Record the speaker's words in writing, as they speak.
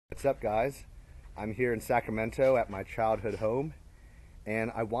What's up, guys? I'm here in Sacramento at my childhood home,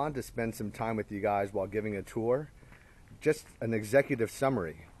 and I wanted to spend some time with you guys while giving a tour. Just an executive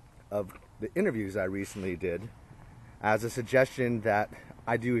summary of the interviews I recently did, as a suggestion that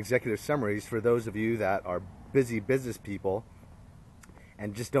I do executive summaries for those of you that are busy business people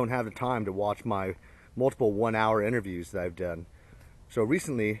and just don't have the time to watch my multiple 1-hour interviews that I've done. So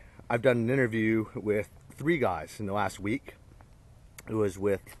recently, I've done an interview with 3 guys in the last week. It was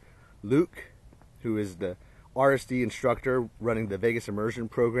with Luke, who is the RSD instructor running the Vegas Immersion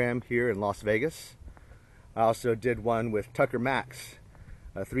program here in Las Vegas. I also did one with Tucker Max,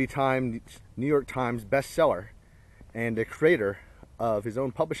 a 3-time New York Times bestseller and a creator of his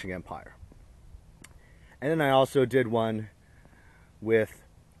own publishing empire. And then I also did one with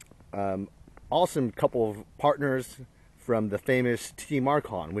awesome couple of partners from the famous Team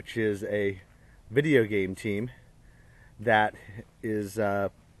Archon, which is a video game team that is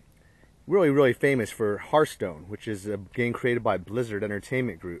really famous for Hearthstone, which is a game created by Blizzard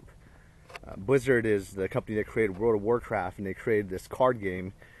Entertainment Group. Blizzard is the company that created World of Warcraft, and they created this card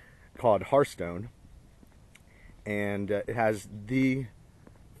game called Hearthstone. And it has the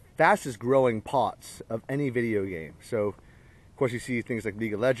fastest growing pots of any video game. So, of course, you see things like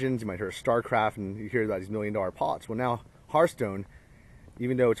League of Legends, you might hear of StarCraft, and you hear about these $1 million pots. Well, now Hearthstone,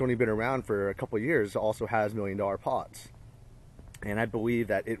 even though it's only been around for a couple of years, also has $1 million pots. And I believe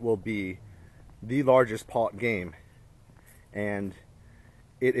that it will be the largest pot game. And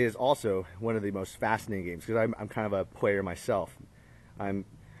it is also one of the most fascinating games, because I'm kind of a player myself. I'm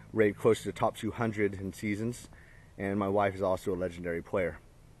rated close to the top 200 in seasons, and my wife is also a legendary player.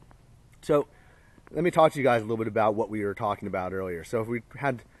 So let me talk to you guys a little bit about what we were talking about earlier. So we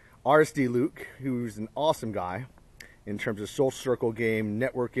had RSD Luke, who's an awesome guy in terms of social circle game,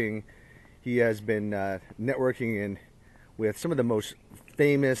 networking. He has been networking with some of the most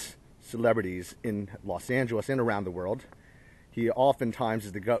famous celebrities in Los Angeles and around the world. He oftentimes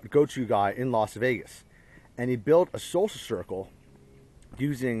is the go-to guy in Las Vegas. And he built a social circle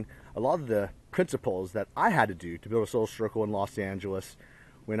using a lot of the principles that I had to do to build a social circle in Los Angeles.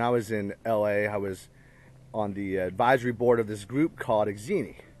 When I was in LA, I was on the advisory board of this group called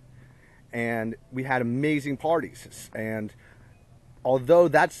Exini. And we had amazing parties. And although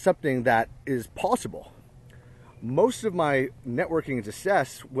that's something that is possible, most of my networking and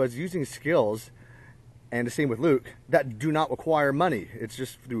success was using skills, and the same with Luke, that do not require money. It's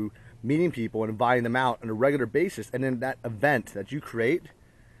just through meeting people and inviting them out on a regular basis. And then that event that you create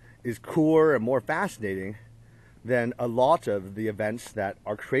is cooler and more fascinating than a lot of the events that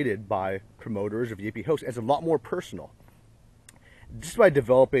are created by promoters or VIP hosts. It's a lot more personal. Just by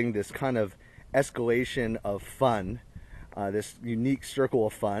developing this kind of escalation of fun, this unique circle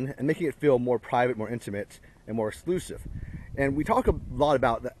of fun, and making it feel more private, more intimate, and more exclusive. And we talk a lot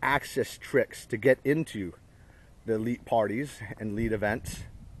about the access tricks to get into the elite parties and elite events.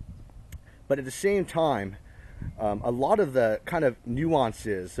 But at the same time, a lot of the kind of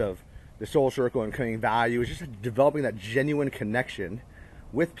nuances of the social circle and creating value is just developing that genuine connection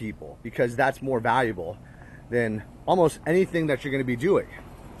with people, because that's more valuable than almost anything that you're going to be doing.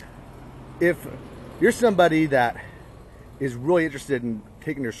 If you're somebody that is really interested in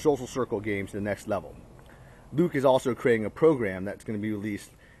taking your social circle games to the next level, Luke is also creating a program that's going to be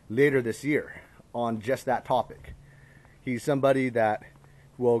released later this year on just that topic. He's somebody that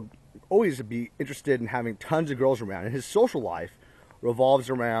will always be interested in having tons of girls around, and his social life revolves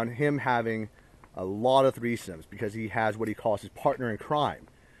around him having a lot of threesomes, because he has what he calls his partner in crime,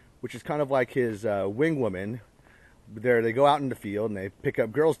 which is kind of like his wing woman. They go out in the field and they pick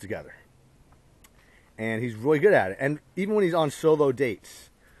up girls together. And he's really good at it. And even when he's on solo dates,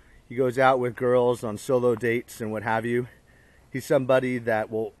 he goes out with girls on solo dates and what have you. He's somebody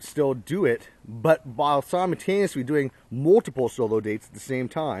that will still do it, but while simultaneously doing multiple solo dates at the same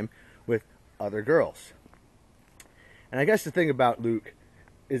time with other girls. And I guess the thing about Luke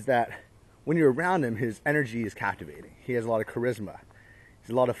is that when you're around him, his energy is captivating. He has a lot of charisma. He's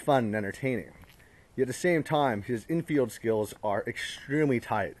a lot of fun and entertaining. Yet at the same time, his infield skills are extremely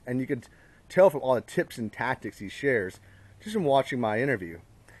tight. And you can tell from all the tips and tactics he shares just from watching my interview.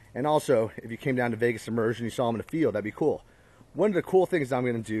 And also, if you came down to Vegas Immersion, you saw him in the field, that'd be cool. One of the cool things I'm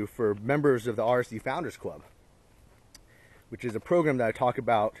going to do for members of the RSD Founders Club, which is a program that I talk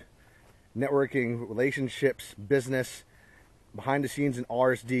about networking, relationships, business, behind the scenes in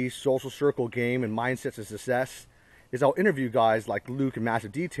RSD, social circle game, and mindsets of success, is I'll interview guys like Luke in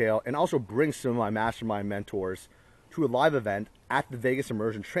massive detail, and also bring some of my mastermind mentors to a live event at the Vegas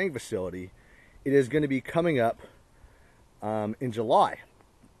Immersion training facility. It is going to be coming up in July.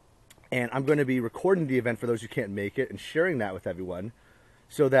 And I'm going to be recording the event for those who can't make it and sharing that with everyone.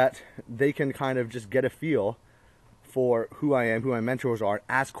 so that they can kind of just get a feel for who I am, who my mentors are,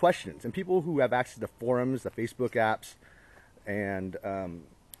 ask questions. And people who have access to forums, the Facebook apps, and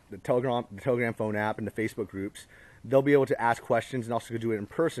the Telegram phone app, and the Facebook groups, they'll be able to ask questions and also do it in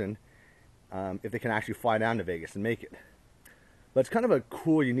person if they can actually fly down to Vegas and make it. But it's kind of a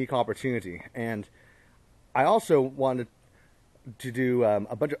cool, unique opportunity. And I also wanted to do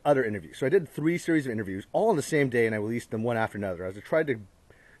a bunch of other interviews. So I did 3 series of interviews all on the same day, and I released them one after another. I tried to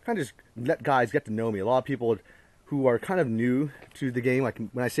kind of just let guys get to know me. A lot of people who are kind of new to the game, like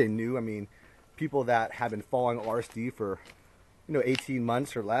when I say new, I mean people that have been following RSD for 18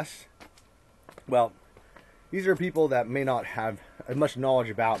 months or less. Well, these are people that may not have as much knowledge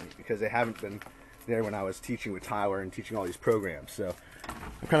about me because they haven't been there when I was teaching with Tyler and teaching all these programs. So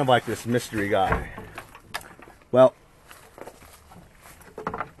I'm kind of like this mystery guy. Well,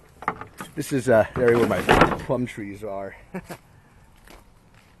 this is the area where my plum trees are.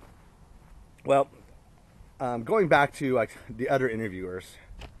 Well, going back to like the other interviewers,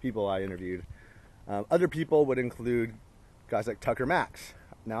 people I interviewed, other people would include guys like Tucker Max.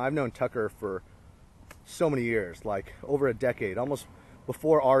 Now, I've known Tucker for so many years, like over a decade, almost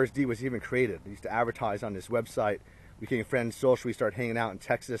before RSD was even created. He used to advertise on his website. We became friends socially. We started hanging out in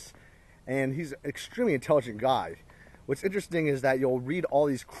Texas, and he's an extremely intelligent guy. What's interesting is that you'll read all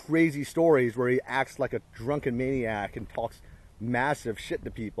these crazy stories where he acts like a drunken maniac and talks massive shit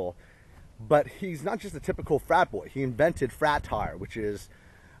to people. But he's not just a typical frat boy. He invented Fratire, which is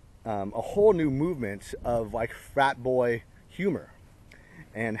a whole new movement of like frat boy humor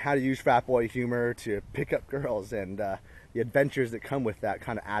and how to use frat boy humor to pick up girls and the adventures that come with that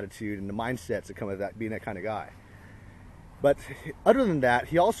kind of attitude and the mindsets that come with that, being that kind of guy. But other than that,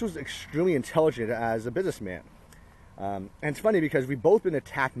 he also is extremely intelligent as a businessman. And it's funny because we've both been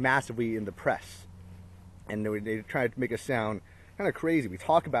attacked massively in the press, and they try to make us sound kind of crazy. We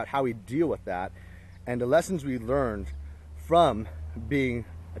talk about how we deal with that and the lessons we learned from being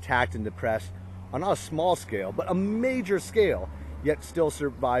attacked in the press on not a small scale, but a major scale, yet still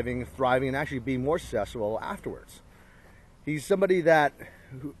surviving, thriving, and actually being more successful afterwards. He's somebody that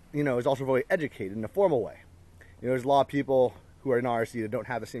is also really educated in a formal way. There's a lot of people who are in RSD that don't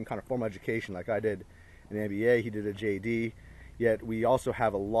have the same kind of formal education like I did in the MBA. He did a JD, yet we also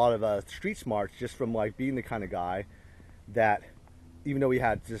have a lot of street smarts just from like being the kind of guy that, even though we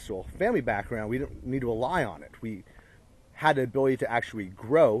had this whole family background, we didn't need to rely on it. We had the ability to actually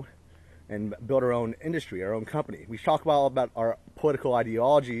grow and build our own industry, our own company. We talk about our political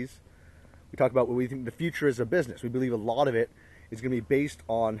ideologies. We talk about what we think the future is of business. We believe a lot of it is going to be based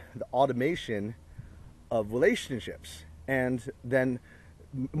on the automation of relationships. And then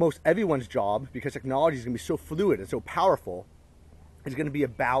most everyone's job, because technology is going to be so fluid and so powerful, is going to be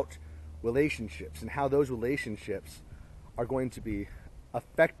about relationships and how those relationships are going to be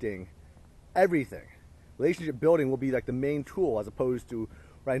affecting everything. Relationship building will be like the main tool, as opposed to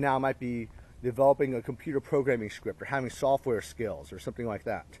right now might be developing a computer programming script or having software skills or something like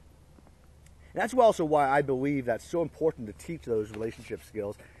that. And that's also why I believe that's so important to teach those relationship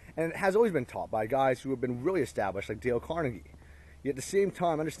skills, and it has always been taught by guys who have been really established, like Dale Carnegie. Yet at the same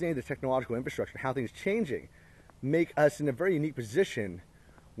time, understanding the technological infrastructure and how things are changing make us in a very unique position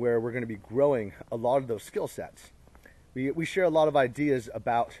where we're going to be growing a lot of those skill sets. We share a lot of ideas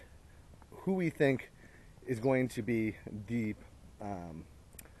about who we think is going to be the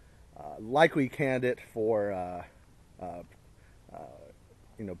likely candidate for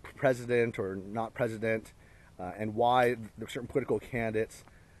president or not president, and why certain political candidates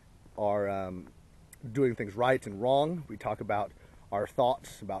are doing things right and wrong. We talk about our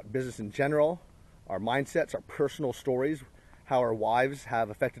thoughts about business in general, our mindsets, our personal stories, how our wives have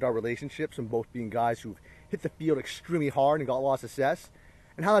affected our relationships, and both being guys who've hit the field extremely hard and got a lot of success,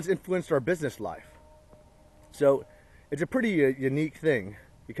 and how that's influenced our business life. So it's a pretty unique thing,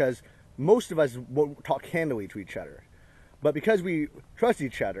 because most of us won't talk candidly to each other. But because we trust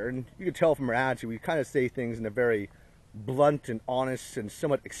each other, and you can tell from our attitude, we kind of say things in a very blunt and honest and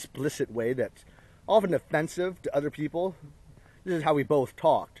somewhat explicit way that's often offensive to other people. This is how we both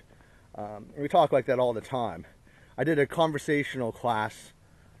talked. And we talk like that all the time. I did a conversational class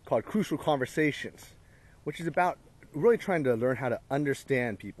called Crucial Conversations, which is about really trying to learn how to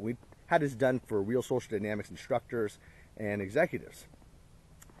understand people. We had this done for real social dynamics instructors and executives.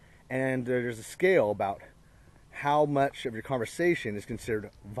 And there's a scale about how much of your conversation is considered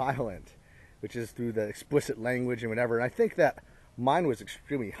violent, which is through the explicit language and whatever. And I think that mine was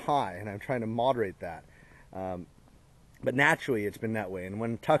extremely high, and I'm trying to moderate that. But naturally, it's been that way. And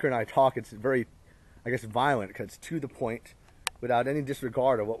when Tucker and I talk, it's very, I guess, violent, because it's to the point without any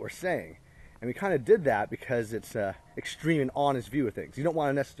disregard of what we're saying. And we kind of did that because it's an extreme and honest view of things. You don't want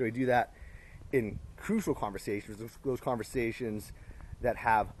to necessarily do that in crucial conversations, those conversations that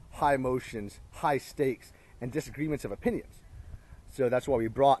have high emotions, high stakes, and disagreements of opinions. So that's why we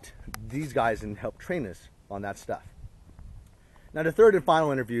brought these guys and helped train us on that stuff. Now, the third and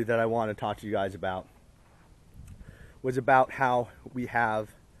final interview that I want to talk to you guys about was about how we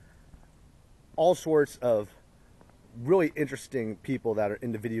have all sorts of really interesting people that are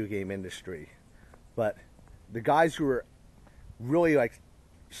in the video game industry, but the guys who are really like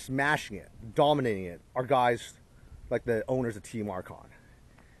smashing it, dominating it, are guys like the owners of Team Archon.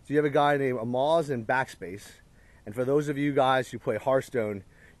 So you have a guy named Amaz in Backspace, and for those of you guys who play Hearthstone,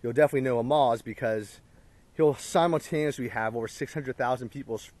 you'll definitely know Amaz because he'll simultaneously have over 600,000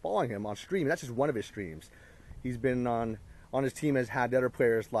 people following him on stream. That's just one of his streams. He's been on his team, has had other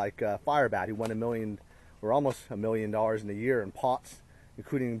players like Firebat, who won $1 million or almost $1 million in a year in pots,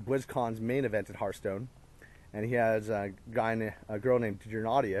 including BlizzCon's main event at Hearthstone. And he has a girl named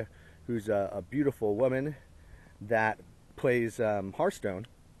Nadia, who's a beautiful woman that plays Hearthstone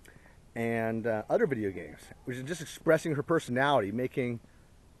and other video games, which is just expressing her personality, making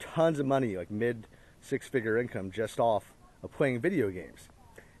tons of money, like mid-six-figure income just off of playing video games.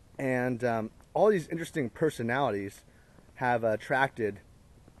 And all these interesting personalities have attracted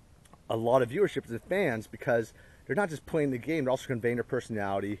a lot of viewership to the fans because they're not just playing the game, they're also conveying their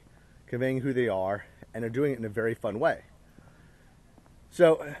personality, conveying who they are, and they're doing it in a very fun way.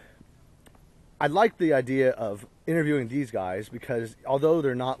 So I like the idea of interviewing these guys because although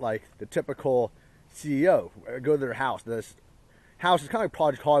they're not like the typical CEO, I go to their house. This house is kind of like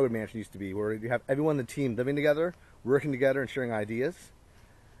Project Hollywood Mansion used to be, where you have everyone in the team living together, working together, and sharing ideas.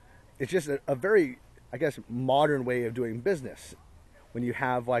 It's just a very, I guess, modern way of doing business. When you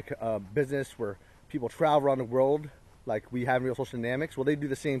have like a business where people travel around the world, like we have in Real Social Dynamics, well, they do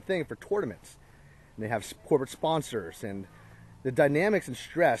the same thing for tournaments. And they have corporate sponsors, and the dynamics and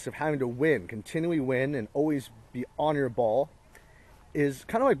stress of having to win, continually win, and always be on your ball is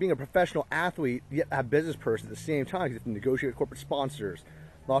kind of like being a professional athlete, yet a business person at the same time. You have to negotiate with corporate sponsors,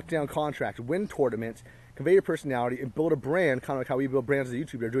 lock down contracts, win tournaments, convey your personality, and build a brand, kind of like how we build brands as a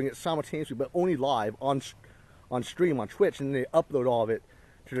YouTuber. They're doing it simultaneously, but only live on stream, on Twitch, and then they upload all of it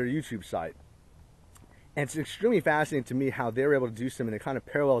to their YouTube site. And it's extremely fascinating to me how they're able to do something that kind of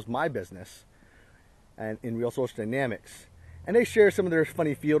parallels my business and in Real Social Dynamics. And they share some of their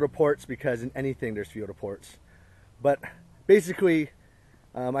funny field reports because in anything there's field reports. But basically,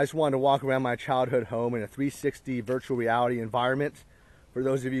 I just wanted to walk around my childhood home in a 360 virtual reality environment. For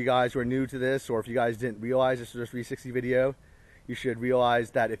those of you guys who are new to this, or if you guys didn't realize this was a 360 video, you should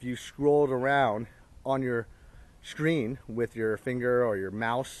realize that if you scrolled around on your screen with your finger or your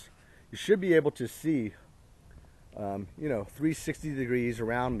mouse, you should be able to see, 360 degrees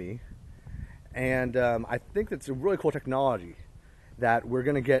around me. And I think that's a really cool technology that we're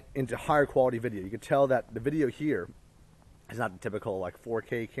going to get into higher quality video. You can tell that the video here is not the typical like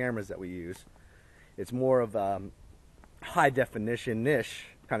 4K cameras that we use. It's more of high definition-ish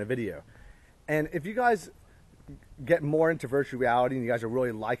kind of video. And if you guys get more into virtual reality and you guys are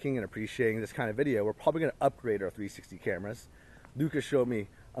really liking and appreciating this kind of video, we're probably going to upgrade our 360 cameras. Lucas showed me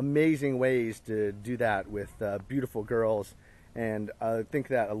amazing ways to do that with beautiful girls. And I think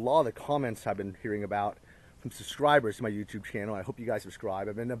that a lot of the comments I've been hearing about from subscribers to my YouTube channel, I hope you guys subscribe,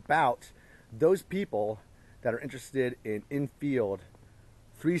 have been about those people that are interested in in-field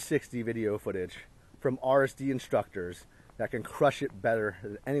 360 video footage from RSD instructors that can crush it better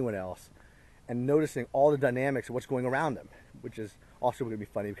than anyone else, and noticing all the dynamics of what's going around them, which is also going to be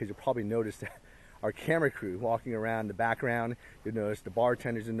funny because you'll probably notice that our camera crew walking around the background, you'll notice the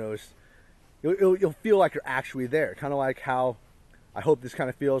bartenders, you'll notice, you'll feel like you're actually there, kind of like how I hope this kind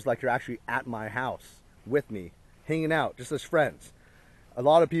of feels like you're actually at my house with me, hanging out, just as friends. A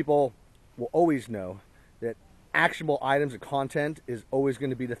lot of people will always know that actionable items and content is always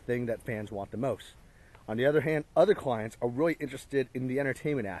going to be the thing that fans want the most. On the other hand, other clients are really interested in the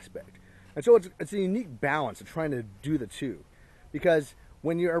entertainment aspect. And so it's a unique balance of trying to do the two. Because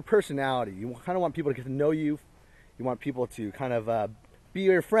when you're a personality, you kind of want people to get to know you. You want people to kind of be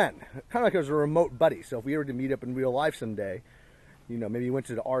your friend, kind of like as a remote buddy. So if we were to meet up in real life someday, maybe you went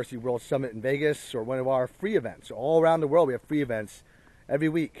to the RC World Summit in Vegas or one of our free events. All around the world, we have free events every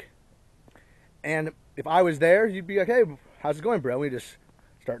week. And if I was there, you'd be like, hey, how's it going, bro? We just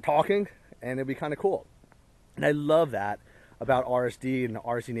start talking, and it'd be kind of cool. And I love that about RSD and the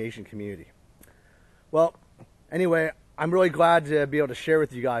RC Nation community. Well, anyway, I'm really glad to be able to share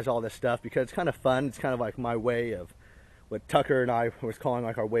with you guys all this stuff because it's kind of fun. It's kind of like my way of what Tucker and I was calling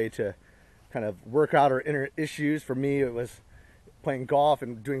like our way to kind of work out our inner issues. For me, it was playing golf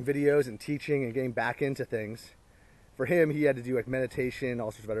and doing videos and teaching and getting back into things. For him, he had to do like meditation,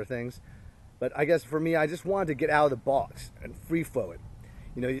 all sorts of other things. But I guess for me, I just wanted to get out of the box and free flow it.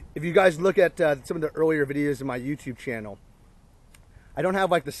 You know, if you guys look at some of the earlier videos in my YouTube channel, I don't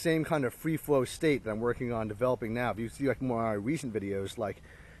have like the same kind of free flow state that I'm working on developing now. If you see like more of my recent videos, like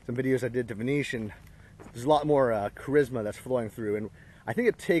some videos I did to Venetian, there's a lot more charisma that's flowing through. And I think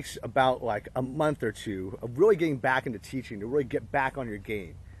it takes about like a month or two of really getting back into teaching to really get back on your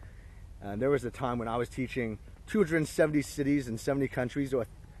game. There was a time when I was teaching 270 cities in 70 countries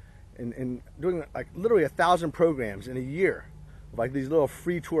and doing like literally 1,000 programs in a year, like these little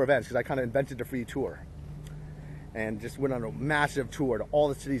free tour events, because I kind of invented the free tour and just went on a massive tour to all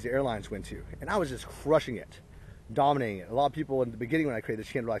the cities the airlines went to, and I was just crushing it, dominating it. A lot of people in the beginning when I created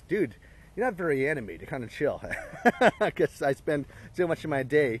this channel were like, dude, you're not very animated, kind of chill, because I spend so much of my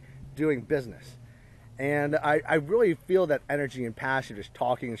day doing business. And I really feel that energy and passion, just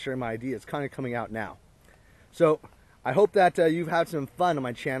talking and sharing my ideas, kind of coming out now. So I hope that you've had some fun on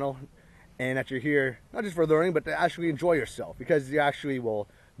my channel and that you're here, not just for learning, but to actually enjoy yourself, because you actually will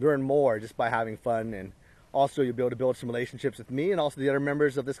learn more just by having fun. And also you'll be able to build some relationships with me and also the other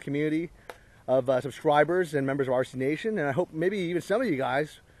members of this community of subscribers and members of RSD Nation. And I hope maybe even some of you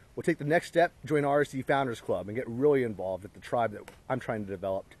guys will take the next step, join RSD Founders Club and get really involved with the tribe that I'm trying to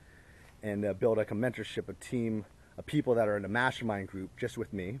develop and build like a mentorship, a team of people that are in a mastermind group just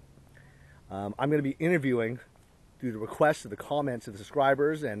with me. I'm going to be interviewing through the requests of the comments of the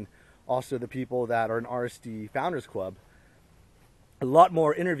subscribers and also the people that are in RSD Founders Club, a lot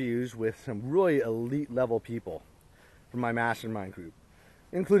more interviews with some really elite level people from my mastermind group,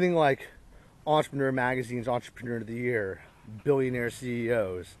 including like Entrepreneur Magazine's Entrepreneur of the Year, billionaire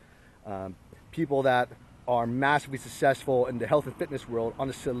CEOs, people that are massively successful in the health and fitness world on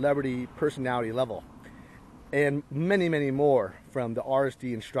a celebrity personality level, and many, many more from the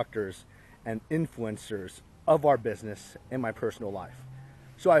RSD instructors and influencers of our business and my personal life.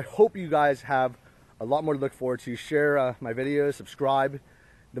 So I hope you guys have a lot more to look forward to. Share my videos, subscribe.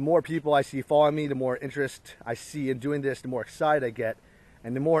 The more people I see following me, the more interest I see in doing this, the more excited I get,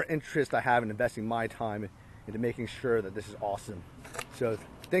 and the more interest I have in investing my time into making sure that this is awesome. So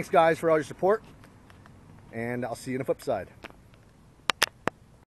thanks guys for all your support, and I'll see you on the flip side.